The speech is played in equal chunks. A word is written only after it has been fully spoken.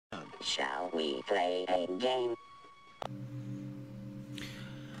Shall we play a game?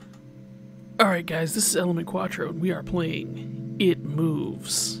 Alright guys, this is Element Cuatro, and we are playing It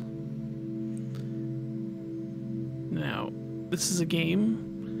Moves. Now, this is a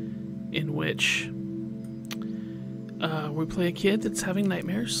game in which we play a kid that's having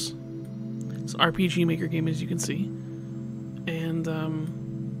nightmares. It's an RPG Maker game, as you can see. And,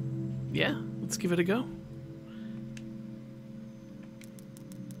 yeah, let's give it a go.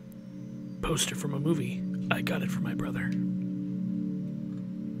 Poster from a movie. I got it for my brother.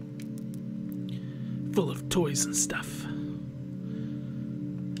 Full of toys and stuff.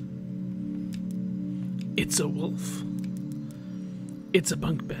 It's a wolf. It's a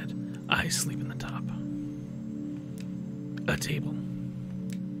bunk bed. I sleep in the top. A table.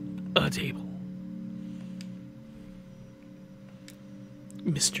 A table.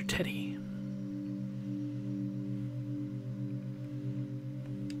 Mr. Teddy.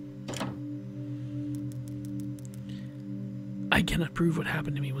 I cannot prove what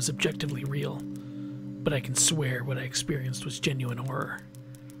happened to me was objectively real, but I can swear what I experienced was genuine horror.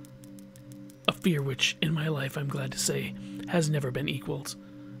 A fear which, in my life, I'm glad to say, has never been equaled.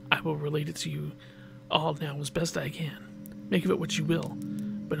 I will relate it to you all now as best I can. Make of it what you will,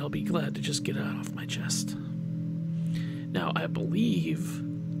 but I'll be glad to just get it off my chest. Now, I believe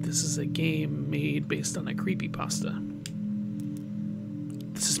this is a game made based on a creepypasta.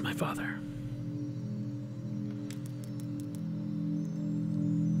 This is my father.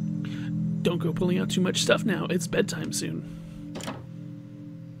 Don't go pulling out too much stuff now. It's bedtime soon.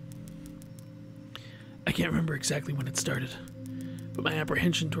 I can't remember exactly when it started, but my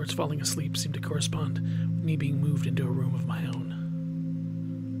apprehension towards falling asleep seemed to correspond with me being moved into a room of my own.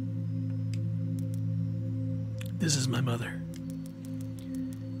 This is my mother.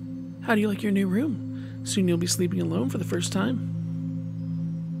 How do you like your new room? Soon you'll be sleeping alone for the first time.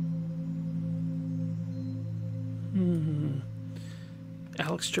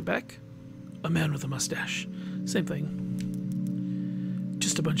 Alex Trebek? A man with a mustache. Same thing.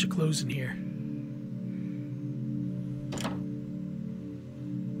 Just a bunch of clothes in here.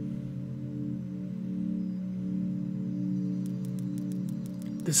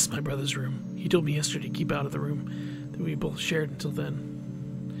 This is my brother's room. He told me yesterday to keep out of the room that we both shared until then.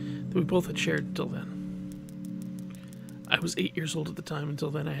 I was 8 years old at the time. Until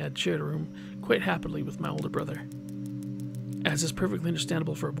then I had shared a room quite happily with my older brother. As is perfectly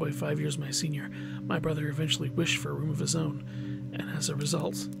understandable for a boy 5 years my senior, my brother eventually wished for a room of his own, and as a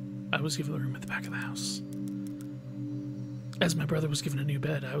result, I was given the room at the back of the house. As my brother was given a new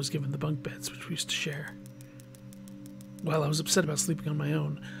bed, I was given the bunk beds which we used to share. While I was upset about sleeping on my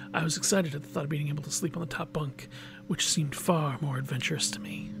own, I was excited at the thought of being able to sleep on the top bunk, which seemed far more adventurous to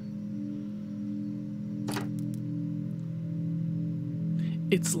me.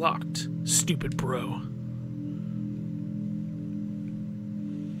 It's locked, stupid bro.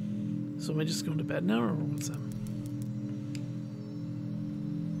 So am I just going to bed now, or what's up?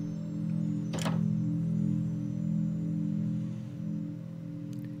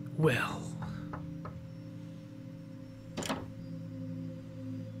 Well.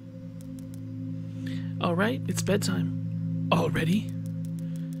 Alright, it's bedtime. Already?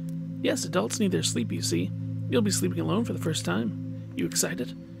 Yes, adults need their sleep, you see. You'll be sleeping alone for the first time. You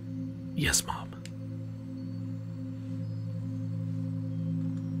excited? Yes, Mom.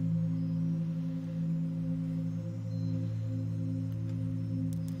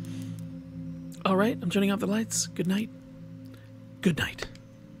 Alright, I'm turning off the lights. Good night. Good night.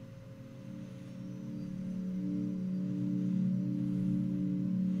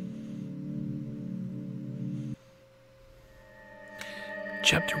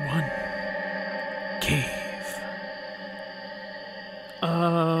 Chapter 1. Cave.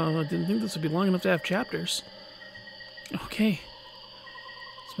 Didn't think this would be long enough to have chapters. Okay.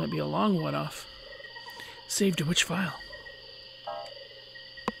 This might be a long one-off. Save to which file?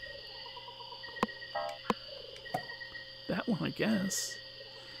 That one, I guess.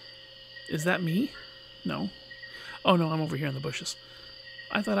 Is that me? No. Oh no, I'm over here in the bushes.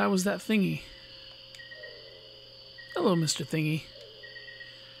 I thought I was that thingy. Hello, Mr. Thingy.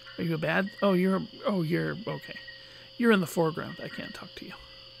 Are you a bad? Oh, you're okay. You're in the foreground. I can't talk to you.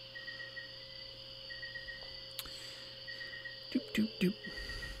 Doop, doop, doop.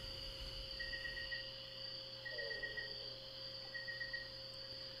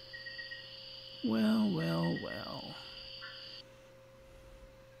 Well, well, well.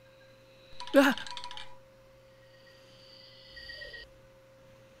 Ah!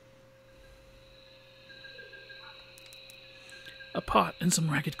 A pot and some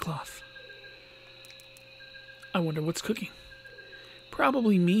ragged cloth. I wonder what's cooking.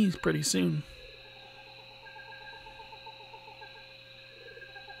 Probably me pretty soon.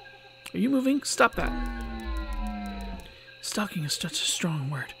 Are you moving? Stop that. Stalking is such a strong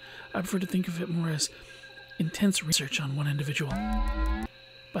word. I prefer to think of it more as intense research on one individual.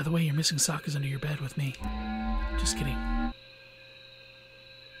 By the way, your missing sock is under your bed with me. Just kidding.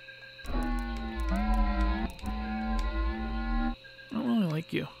 I don't really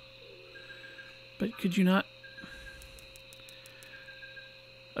like you. But could you not...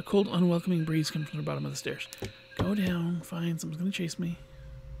 A cold, unwelcoming breeze comes from the bottom of the stairs. Go down, fine, someone's gonna chase me.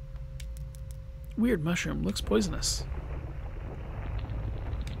 Weird mushroom, looks poisonous.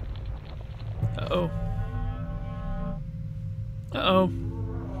 Uh-oh. Uh-oh.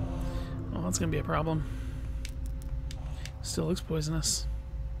 Well, that's gonna be a problem. Still looks poisonous.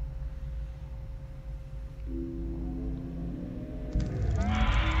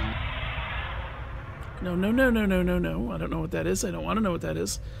 No, no, no, no, no, no, no. I don't know what that is. I don't want to know what that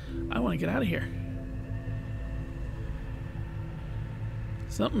is. I want to get out of here.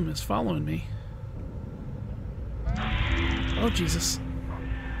 Something is following me. Oh, Jesus.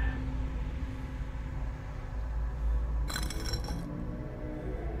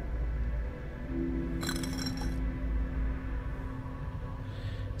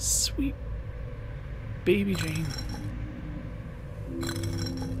 Sweet baby Jane.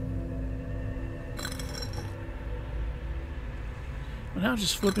 Well, now it's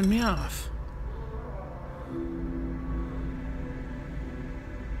just flipping me off.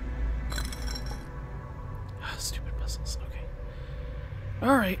 Ah, stupid puzzles. Okay.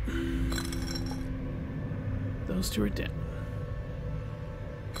 Alright. Those two are dead.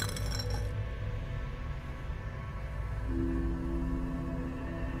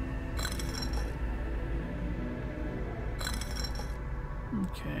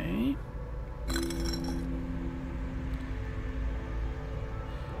 Okay.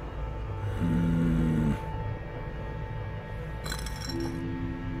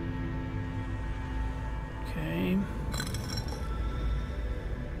 Okay.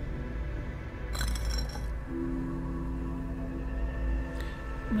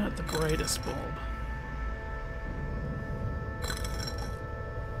 Not the brightest bulb.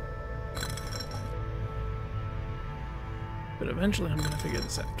 But eventually I'm going to figure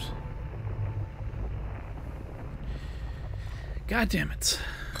this out. God damn it.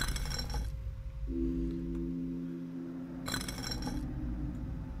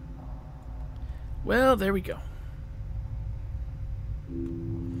 Well, there we go.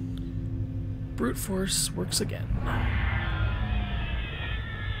 Brute force works again.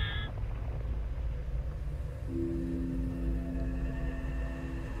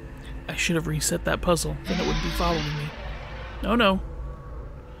 I should have reset that puzzle, then it wouldn't be following me. No, no.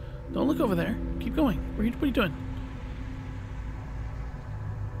 Don't look over there. Keep going. What are you doing?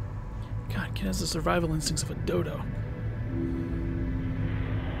 God, kid has the survival instincts of a dodo.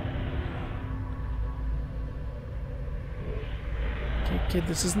 Okay, kid,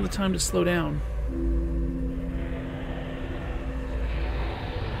 this isn't the time to slow down.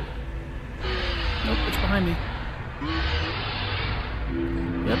 Nope, it's behind me.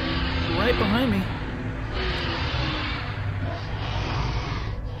 Yep, right behind me.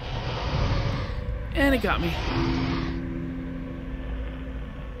 And it got me.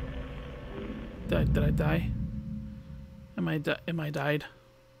 Did I die? Am I died?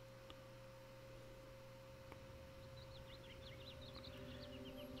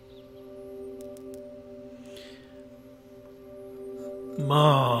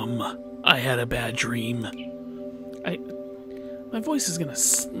 Mom, I had a bad dream. My voice is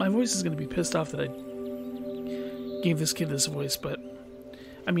gonna be pissed off that I gave this kid this voice, but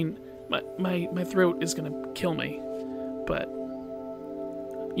I mean, my throat is gonna kill me. But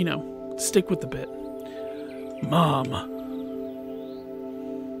you know, stick with the bit. Mom.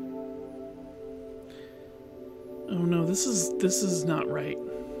 Oh no, this is not right.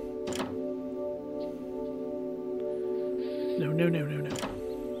 No, no, no, no, no.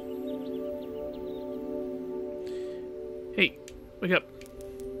 Hey, wake up.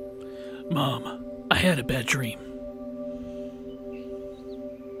 Mom, I had a bad dream.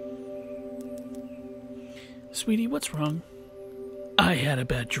 Sweetie, what's wrong? I had a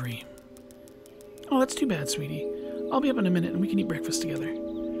bad dream. Oh, that's too bad, sweetie. I'll be up in a minute and we can eat breakfast together.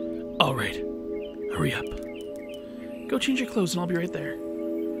 All right. Hurry up. Go change your clothes and I'll be right there.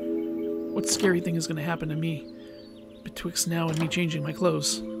 What scary thing is going to happen to me betwixt now and me changing my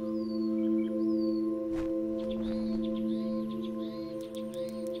clothes?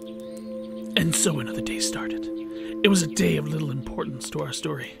 And so another day started. It was a day of little importance to our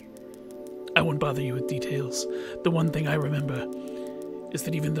story. I won't bother you with details. The one thing I remember is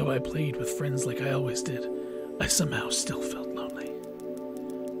that even though I played with friends like I always did, I somehow still felt lonely.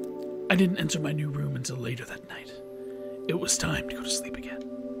 I didn't enter my new room until later that night. It was time to go to sleep again.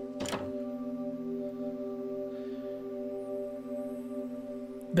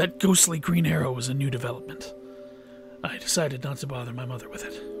 That ghostly green arrow was a new development. I decided not to bother my mother with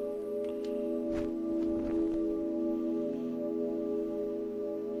it.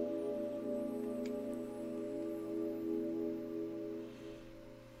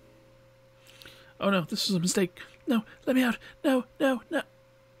 Oh no, this was a mistake. No, let me out. No, no, no.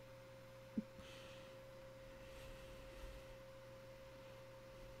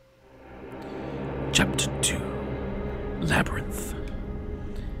 Chapter 2. Labyrinth.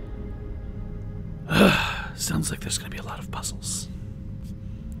 Sounds like there's going to be a lot of puzzles.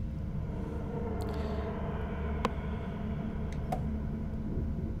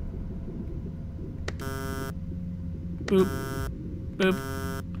 Boop. Boop.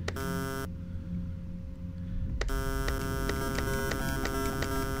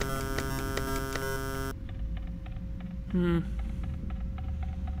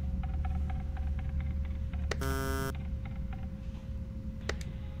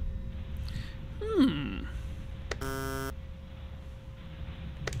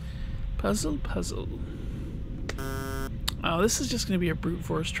 Puzzle, puzzle. Oh, this is just going to be a brute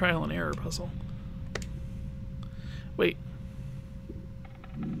force trial and error puzzle. Wait.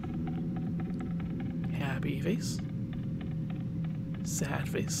 Happy face. Sad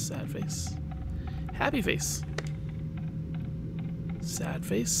face, sad face. Happy face. Sad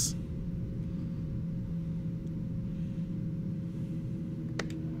face.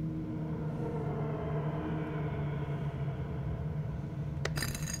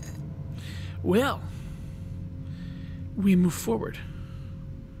 Well, we move forward.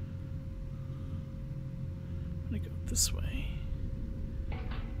 I'm gonna go this way.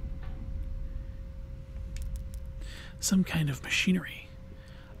 Some kind of machinery.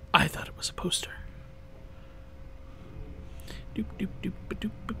 I thought it was a poster. Doop doop doop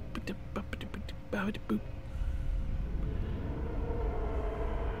doop doop doop doop doop.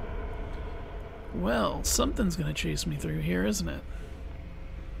 Well, something's gonna chase me through here, isn't it?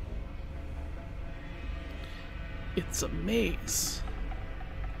 It's a maze.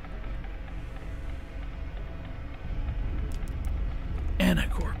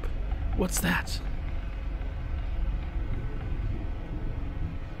 Anacorp. What's that?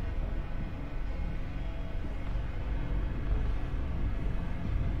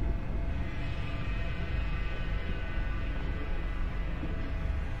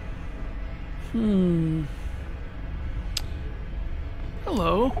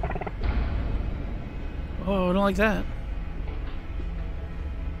 Hello. Oh, I don't like that.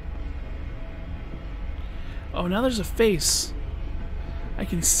 Oh, now there's a face. I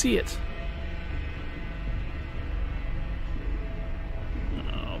can see it.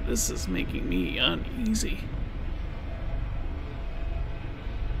 Oh, this is making me uneasy.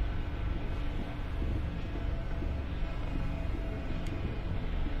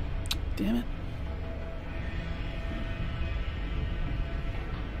 Damn it.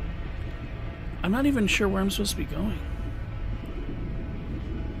 I'm not even sure where I'm supposed to be going.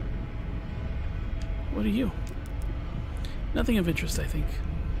 What are you? Nothing of interest, I think.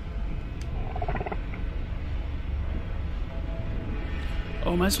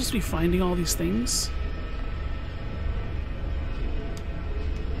 Oh, am I supposed to be finding all these things?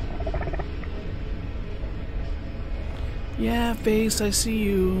 Yeah, face, I see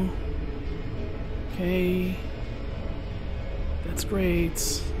you. Okay. That's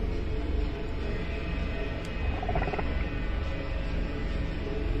great.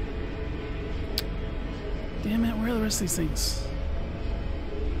 Damn it, where are the rest of these things?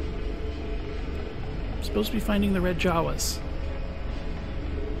 I'm supposed to be finding the red Jawas.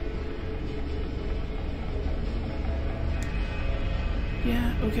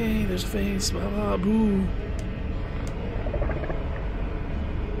 Yeah, okay, there's a face, blah blah, boo.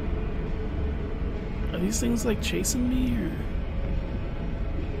 Are these things like chasing me, or?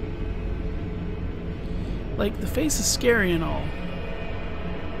 Like, the face is scary and all.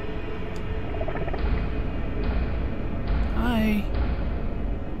 Hi.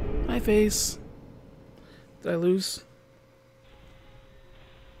 Hi, face. Did I lose?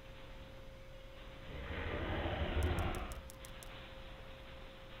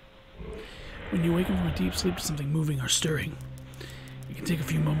 When you awaken from a deep sleep to something moving or stirring, it can take a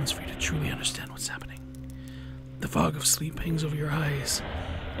few moments for you to truly understand what's happening. The fog of sleep hangs over your eyes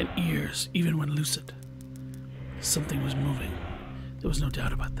and ears, even when lucid. Something was moving. There was no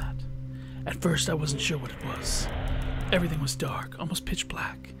doubt about that. At first, I wasn't sure what it was. Everything was dark, almost pitch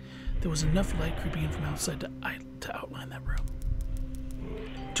black. There was enough light creeping in from outside to outline that room.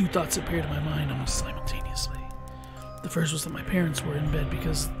 Two thoughts appeared in my mind almost simultaneously. The first was that my parents were in bed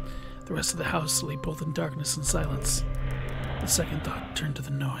because the rest of the house lay both in darkness and silence. The second thought turned to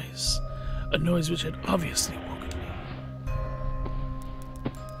the noise, a noise which had obviously woken me.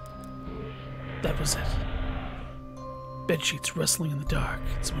 That was it. Bedsheets rustling in the dark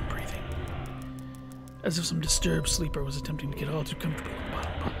and someone breathing, as if some disturbed sleeper was attempting to get all too comfortable in the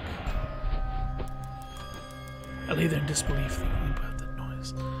bottom bunk. I lay there in disbelief,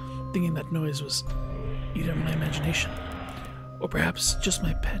 thinking that noise was either my imagination, or perhaps just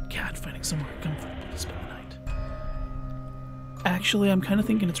my pet cat finding somewhere comfortable to spend the night. Actually, I'm kind of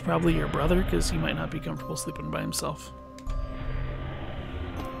thinking it's probably your brother, because he might not be comfortable sleeping by himself.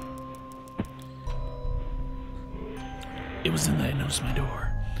 It was then that I noticed my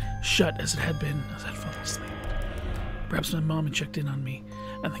door, shut as it had been as I'd fallen asleep. Perhaps my mom had checked in on me,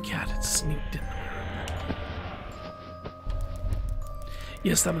 and the cat had sneaked in.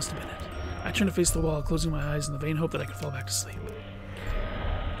 Yes, that must have been it. I turned to face the wall, closing my eyes in the vain hope that I could fall back to sleep.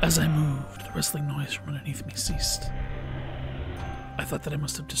 As I moved, the rustling noise from underneath me ceased. I thought that I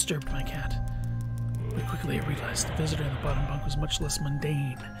must have disturbed my cat, but quickly I realized the visitor in the bottom bunk was much less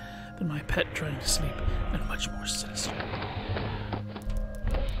mundane than my pet trying to sleep, and much more sinister.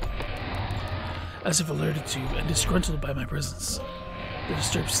 As if alerted to and disgruntled by my presence, the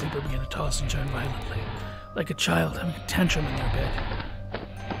disturbed sleeper began to toss and turn violently, like a child having a tantrum in their bed.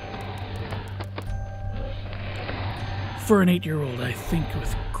 For an 8-year-old, I think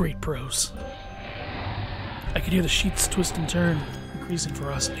with great prose. I could hear the sheets twist and turn, increasing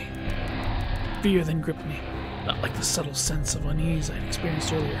ferocity. Fear then gripped me, not like the subtle sense of unease I had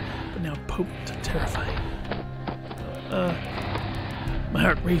experienced earlier, but now potent and terrifying. My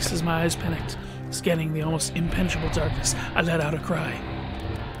heart raced as my eyes panicked. Scanning the almost impenetrable darkness, I let out a cry.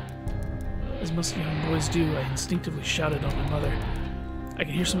 As most young boys do, I instinctively shouted on my mother. I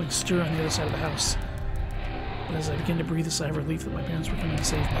could hear something stir on the other side of the house. But as I began to breathe a sigh of relief that my parents were coming to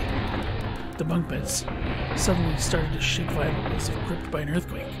save me, the bunk beds suddenly started to shake violently as if gripped by an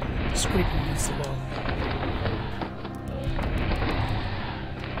earthquake, scraping against the wall.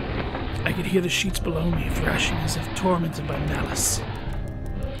 I could hear the sheets below me thrashing as if tormented by malice.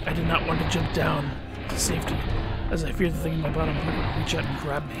 I did not want to jump down to safety, as I feared the thing in my bottom bunk would reach out and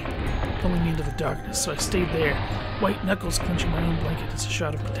grab me, pulling me into the darkness, so I stayed there, white knuckles clenching my own blanket as a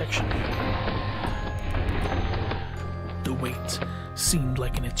shot of protection. The wait seemed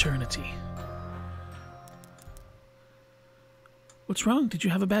like an eternity. "What's wrong? Did you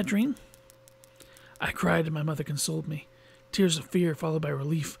have a bad dream?" I cried and my mother consoled me. Tears of fear followed by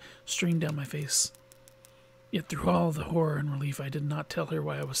relief streamed down my face. Yet through all the horror and relief I did not tell her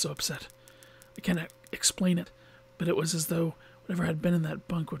why I was so upset. I cannot explain it, but it was as though whatever had been in that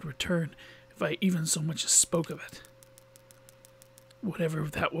bunk would return if I even so much as spoke of it. Whether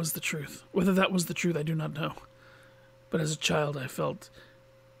that was the truth, I do not know. But as a child I felt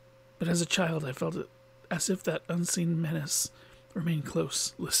it as if that unseen menace remained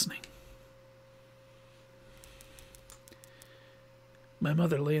close, listening. My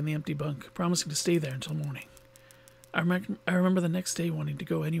mother lay in the empty bunk, promising to stay there until morning. I remember the next day wanting to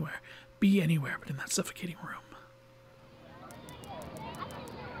go anywhere, be anywhere but in that suffocating room.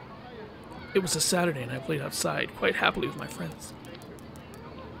 It was a Saturday and I played outside, quite happily with my friends.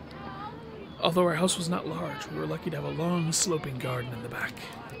 Although our house was not large, we were lucky to have a long, sloping garden in the back.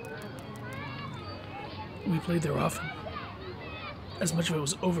 We played there often, as much of it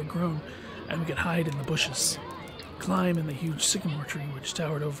was overgrown, and we could hide in the bushes, climb in the huge sycamore tree which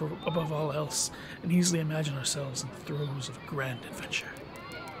towered above all else, and easily imagine ourselves in the throes of a grand adventure.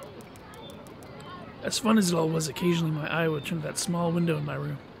 As fun as it all was, occasionally my eye would turn to that small window in my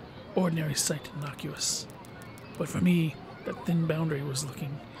room, ordinary sight innocuous. But for me, that thin boundary was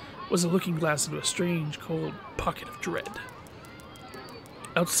a looking glass into a strange, cold pocket of dread.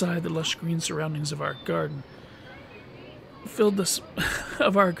 Outside, the lush green surroundings of our garden filled with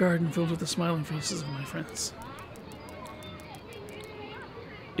the smiling faces of my friends.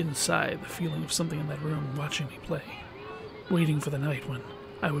 Inside, the feeling of something in that room watching me play, waiting for the night when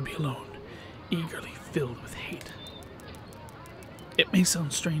I would be alone, eagerly filled with hate. It may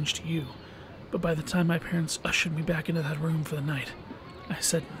sound strange to you, but by the time my parents ushered me back into that room for the night, I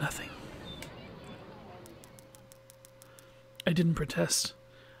said nothing. I didn't protest.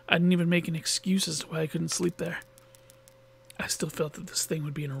 I didn't even make an excuse as to why I couldn't sleep there. I still felt that this thing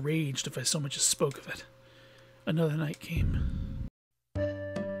would be enraged if I so much as spoke of it. Another night came.